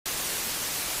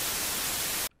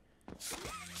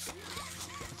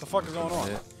What the fuck is going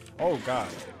on? Oh god.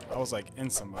 I was like in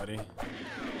somebody.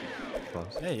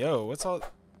 Close. Hey yo, what's all...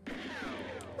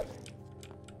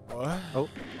 What? Oh,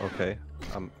 okay.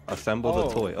 Assemble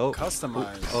the toy. Oh,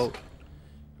 customize. Oh,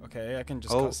 okay, I can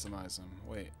just customize them.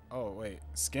 Wait. Oh wait,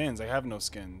 skins. I have no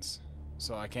skins,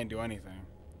 so I can't do anything.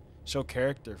 Show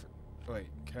character. Wait,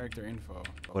 character info.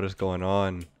 what is going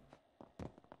on?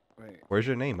 Wait. Where's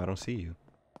your name? I don't see you.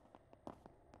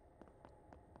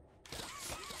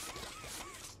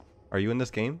 Are you in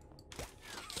this game?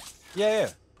 Yeah.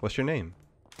 What's your name?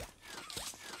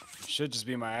 It should just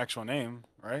be my actual name,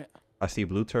 right? I see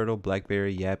Blue Turtle,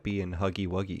 Blackberry, Yappy, and Huggy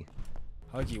Wuggy.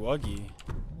 Huggy Wuggy.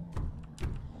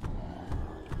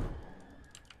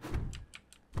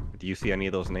 Do you see any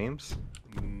of those names?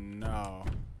 No.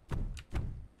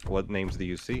 What names do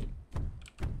you see?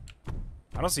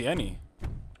 I don't see any.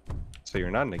 So you're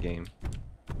not in the game.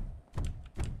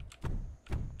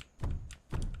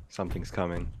 Something's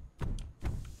coming.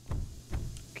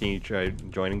 Can you try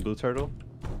joining Blue Turtle?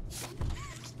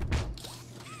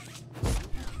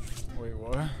 Wait,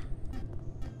 what?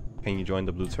 Can you join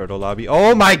the Blue Turtle lobby?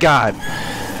 Oh my god!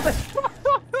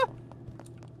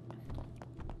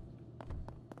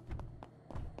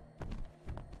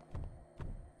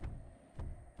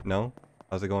 No?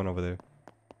 How's it going over there?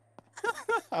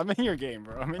 I'm in your game,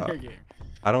 bro. I'm in your game.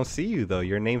 I don't see you though.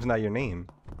 Your name's not your name.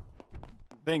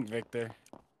 Think, Victor.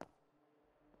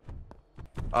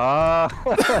 Ah!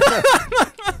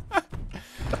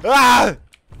 Ah!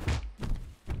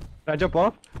 Can I jump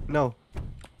off? No.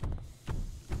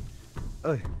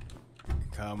 Ugh.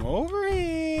 Come over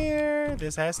here.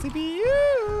 This has to be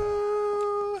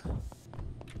you.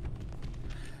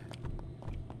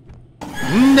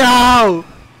 No!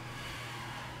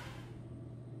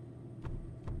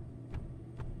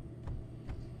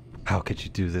 How could you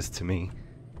do this to me?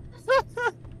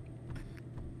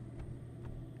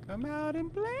 Come out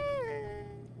and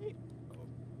play.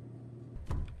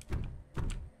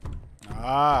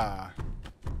 Ah.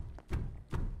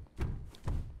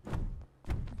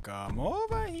 Come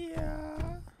over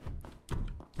here.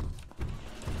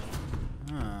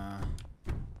 Huh.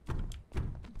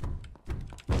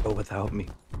 Go without me.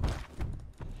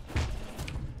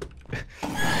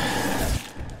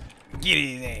 Get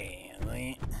it there,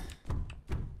 man.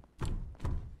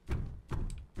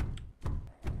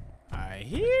 I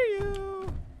hear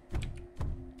you.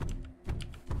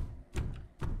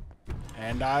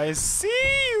 And I see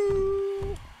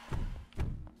you.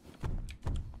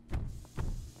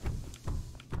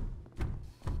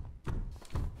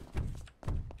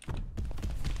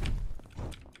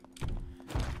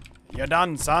 You're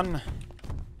done, son.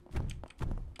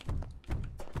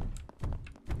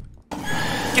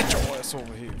 Get your ass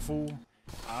over here, fool.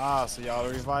 Ah, so y'all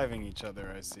are reviving each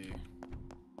other, I see.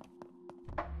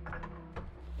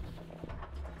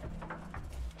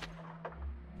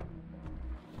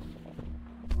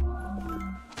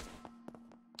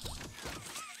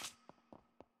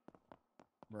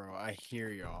 Bro, I hear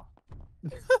y'all.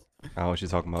 Oh, what you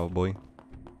talking about, boy?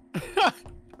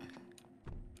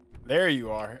 There you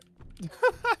are.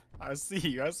 I see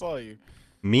you. I saw you.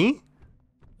 Me?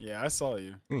 Yeah, I saw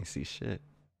you. You ain't see shit.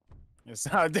 Yes,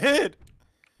 I did.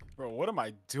 Bro, what am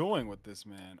I doing with this,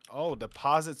 man? Oh,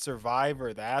 deposit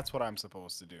survivor. That's what I'm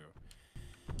supposed to do.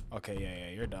 Okay,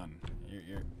 yeah, you're done.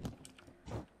 You're...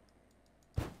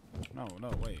 No,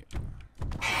 wait.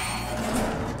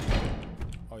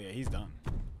 Oh, yeah, he's done.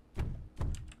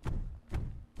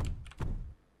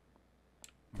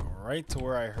 Go right to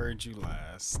where I heard you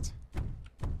last.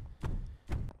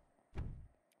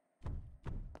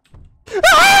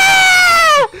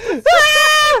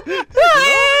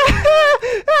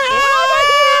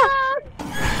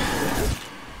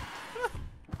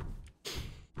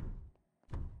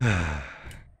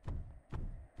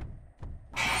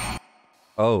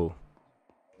 Oh.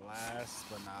 Last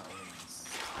but not least.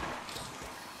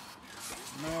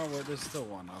 No, well, there's still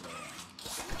one other one.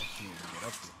 I can't even get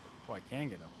up here. Oh, I can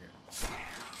get up here.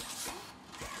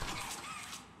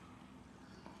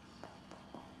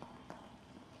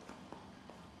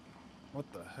 What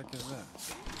the heck is that?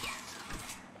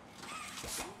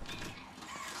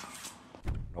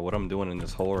 What I'm doing in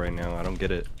this hole right now, I don't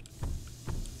get it.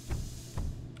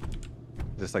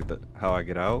 Is this like how I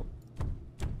get out?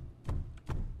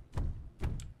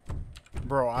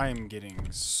 Bro, I am getting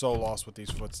so lost with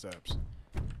these footsteps.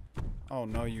 Oh,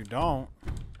 no, you don't.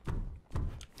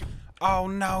 Oh,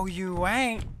 no, you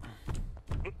ain't.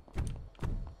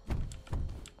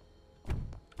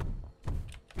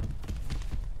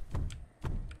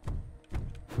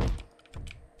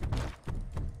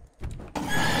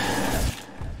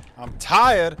 I'm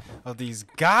tired of these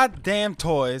goddamn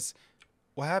toys.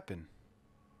 What happened?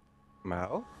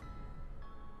 Mal?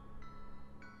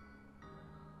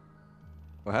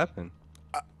 What happened?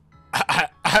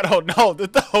 I don't know.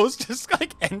 Did the host just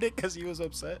like end it because he was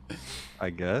upset?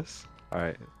 I guess.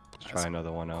 Alright, let's try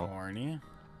another one out. Corny.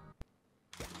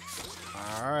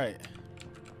 Alright.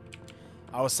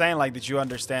 I was saying, like, did you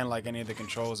understand like any of the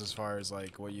controls as far as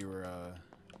like what you were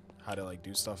how to like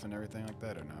do stuff and everything like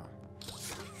that, or no?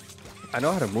 I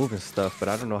know how to move and stuff, but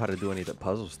I don't know how to do any of the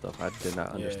puzzle stuff. I did not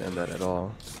understand that at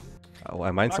all. Oh,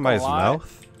 am I in somebody's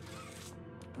mouth?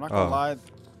 I'm not gonna lie,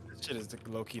 this shit is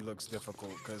low-key looks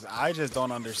difficult because I just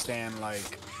don't understand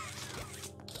like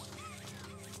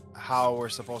how we're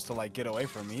supposed to like get away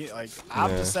from me. Like I'm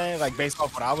just saying, like based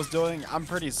off what I was doing, I'm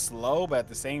pretty slow, but at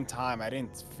the same time, I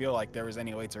didn't feel like there was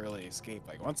any way to really escape.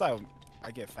 Like once I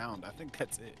get found, I think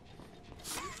that's it.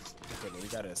 Okay, but we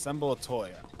gotta assemble a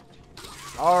toy.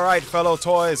 All right, fellow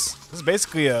toys. This is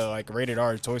basically a like rated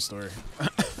R toy store.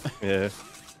 Yeah.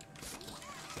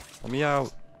 Let me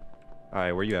out. All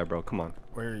right, where you at, bro? Come on.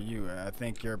 Where are you? I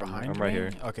think you're behind me. I'm right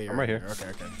here. Okay, I'm right here. Okay,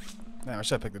 okay. Man, I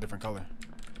should have picked a different color.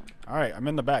 All right, I'm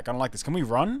in the back. I don't like this. Can we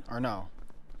run or no?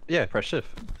 Yeah, press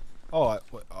shift. Oh,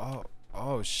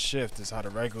 oh, shift is how to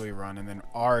regularly run, and then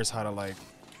R is how to like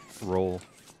roll.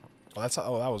 Oh, that's how,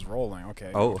 oh, that was rolling.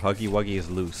 Okay. Oh, Huggy Wuggy is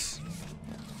loose.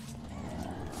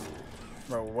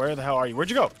 Bro, where the hell are you? Where'd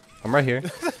you go? I'm right here.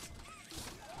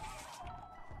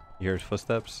 You hear his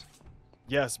footsteps?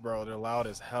 Yes, bro. They're loud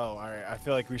as hell. All right, I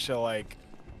feel like we should like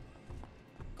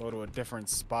go to a different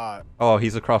spot. Oh,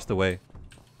 he's across the way.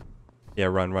 Yeah,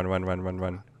 run, run, run, run, run,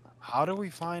 run. How do we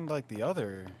find like the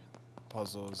other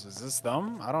puzzles? Is this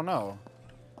them? I don't know.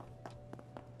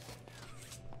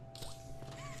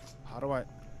 How do I?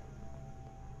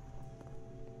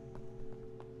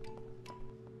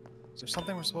 Is there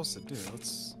something we're supposed to do?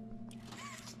 Let's.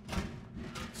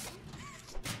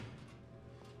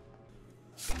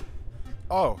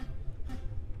 Oh.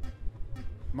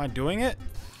 Am I doing it?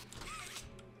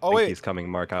 Oh wait. He's coming,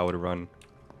 Mark. I would run.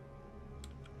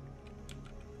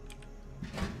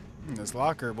 This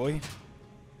locker, boy.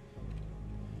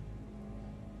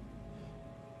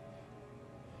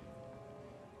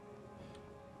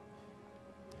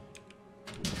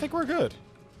 I think we're good.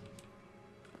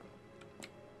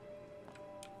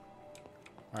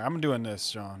 Alright, I'm doing this,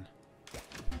 John.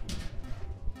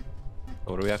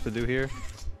 What do we have to do here?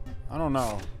 I don't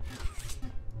know.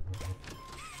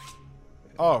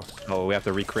 Oh. Oh, we have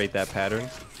to recreate that pattern?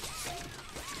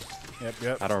 Yep,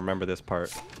 yep. I don't remember this part.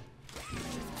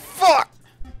 Fuck!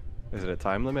 Is it a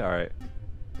time limit? Alright.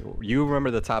 You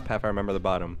remember the top half, I remember the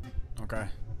bottom. Okay.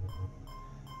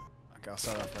 Okay, I'll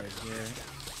start off right here.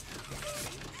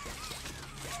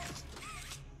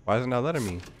 Why is it not letting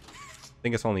me? I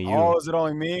think it's only you. Oh, is it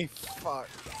only me? Fuck.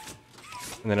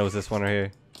 And then it was this one right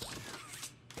here.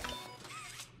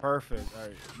 Perfect.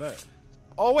 Alright, bet.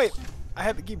 Oh, wait. I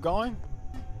had to keep going?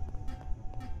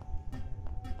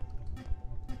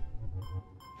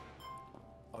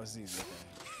 Oh, it's easy. Okay.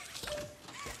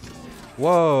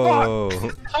 Whoa!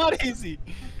 Fuck. Not easy.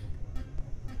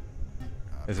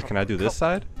 Is it? Can I do this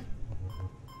side?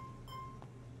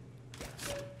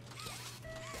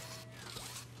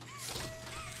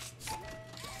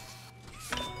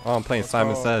 Oh, I'm playing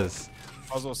Simon Says.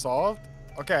 Puzzle solved?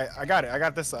 Okay, I got it. I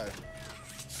got this side.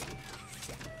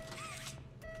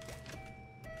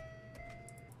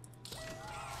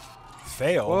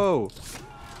 Fail. Whoa!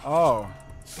 Oh.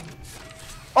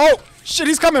 Oh! Shit,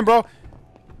 he's coming, bro.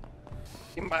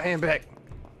 Give me my hand back.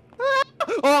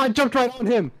 Oh, I jumped right on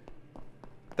him.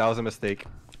 That was a mistake.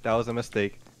 That was a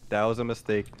mistake. That was a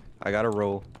mistake. I gotta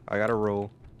roll. I gotta roll.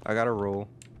 I gotta roll.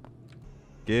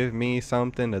 Give me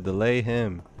something to delay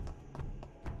him.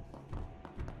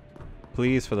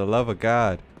 Please, for the love of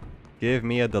God, give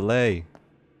me a delay.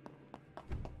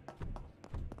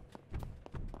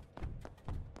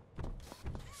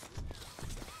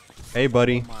 Hey,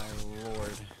 buddy. Oh my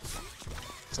lord.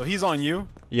 So he's on you?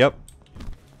 Yep.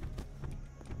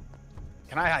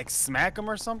 Can I like smack him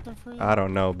or something for you? I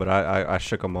don't know, but I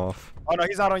shook him off. Oh no,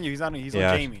 he's not on you. He's not on you. He's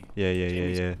Yeah, on Jamie. Yeah.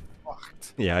 Jamie's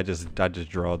fucked. Yeah, I just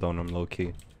drawed on him low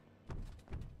key.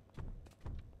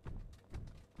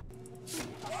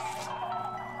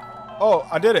 Oh,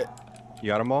 I did it. You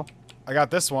got them all? I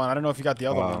got this one. I don't know if you got the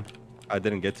other one. I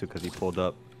didn't get to because he pulled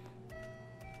up.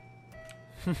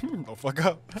 Don't fuck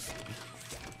up.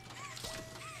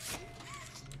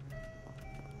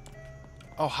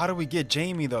 Oh, how do we get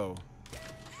Jamie though?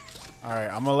 All right,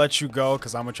 I'm gonna let you go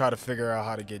because I'm gonna try to figure out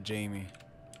how to get Jamie.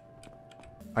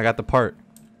 I got the part.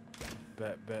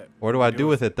 Bet. What do I do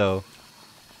with it though?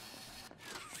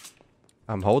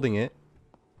 I'm holding it.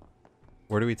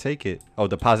 Where do we take it? Oh,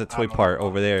 deposit toy part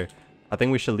over there. I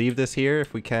think we should leave this here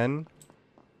if we can.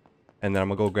 And then I'm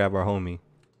gonna go grab our homie.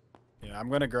 Yeah, I'm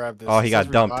gonna grab this. Oh, he This got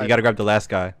says dumped. revive. You gotta grab the last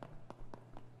guy.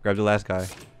 Grab the last guy.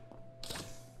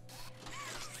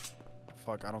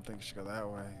 Fuck, I don't think it should go that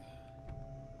way.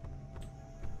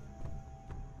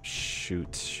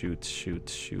 Shoot, shoot, shoot,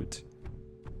 shoot.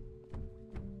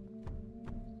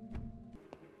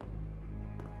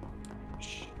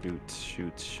 Shoot,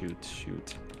 shoot, shoot,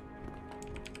 shoot.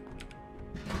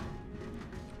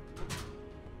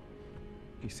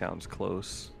 He sounds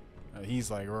close.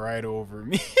 He's like right over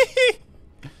me.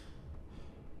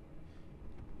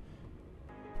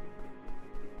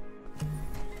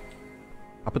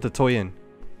 I'll put the toy in.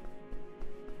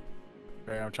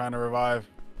 Okay, I'm trying to revive.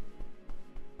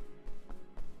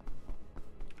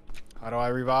 How do I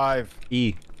revive?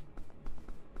 E.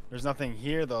 There's nothing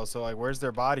here though, so like where's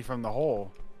their body from the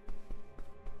hole?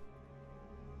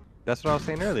 That's what I was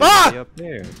saying earlier. Ah! Up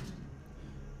there.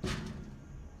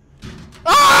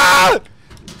 Ah!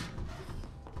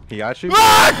 He got you?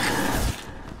 Ah!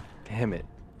 Damn it.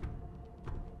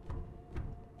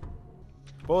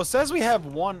 Well, it says we have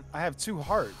one. I have 2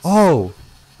 hearts. Oh!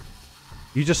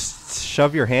 You just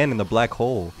shove your hand in the black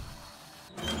hole.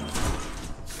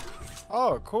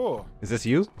 Oh, cool. Is this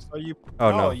you? So you?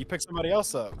 Oh, no. You picked somebody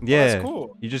else up. Yeah. Oh, that's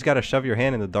cool. You just gotta shove your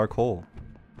hand in the dark hole.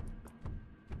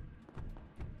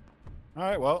 All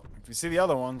right. Well, if you see the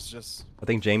other ones, just. I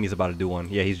think Jamie's about to do one.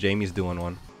 Yeah, Jamie's doing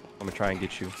one. I'm gonna try and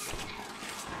get you.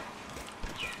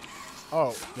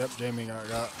 Oh, yep. Jamie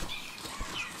got.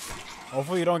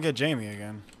 Hopefully you don't get Jamie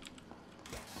again.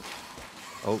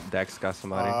 Oh, Dax got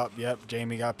somebody. Yep.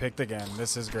 Jamie got picked again.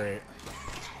 This is great.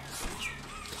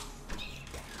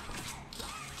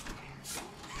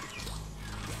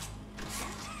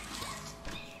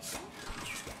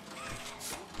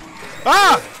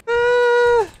 Ah!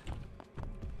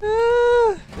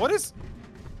 What is?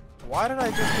 Why did I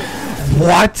just get?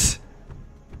 What?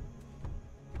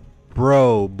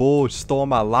 Bro, bull stole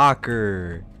my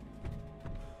locker.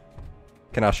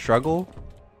 Can I struggle?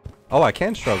 Oh, I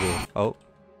can struggle. Oh.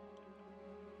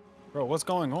 Bro, what's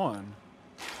going on?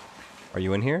 Are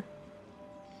you in here?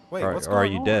 Wait, or, what's or going are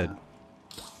you on? dead?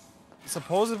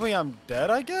 Supposedly I'm dead,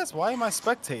 I guess? Why am I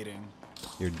spectating?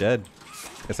 You're dead.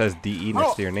 It says DE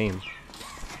next to your name.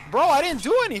 Bro, I didn't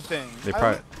do anything. It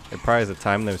probably has a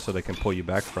time limit so they can pull you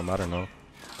back from. I don't know.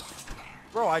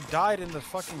 Bro, I died in the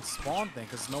fucking spawn thing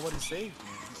because nobody saved me.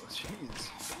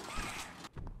 Jeez.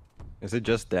 Is it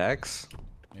just Dax?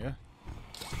 Yeah.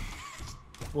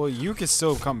 Well, you can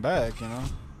still come back, you know.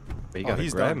 But you gotta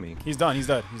grab me. He's done. He's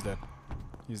dead. He's dead.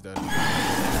 He's dead.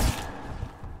 I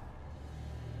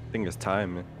think it's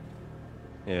time, man.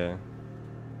 Yeah.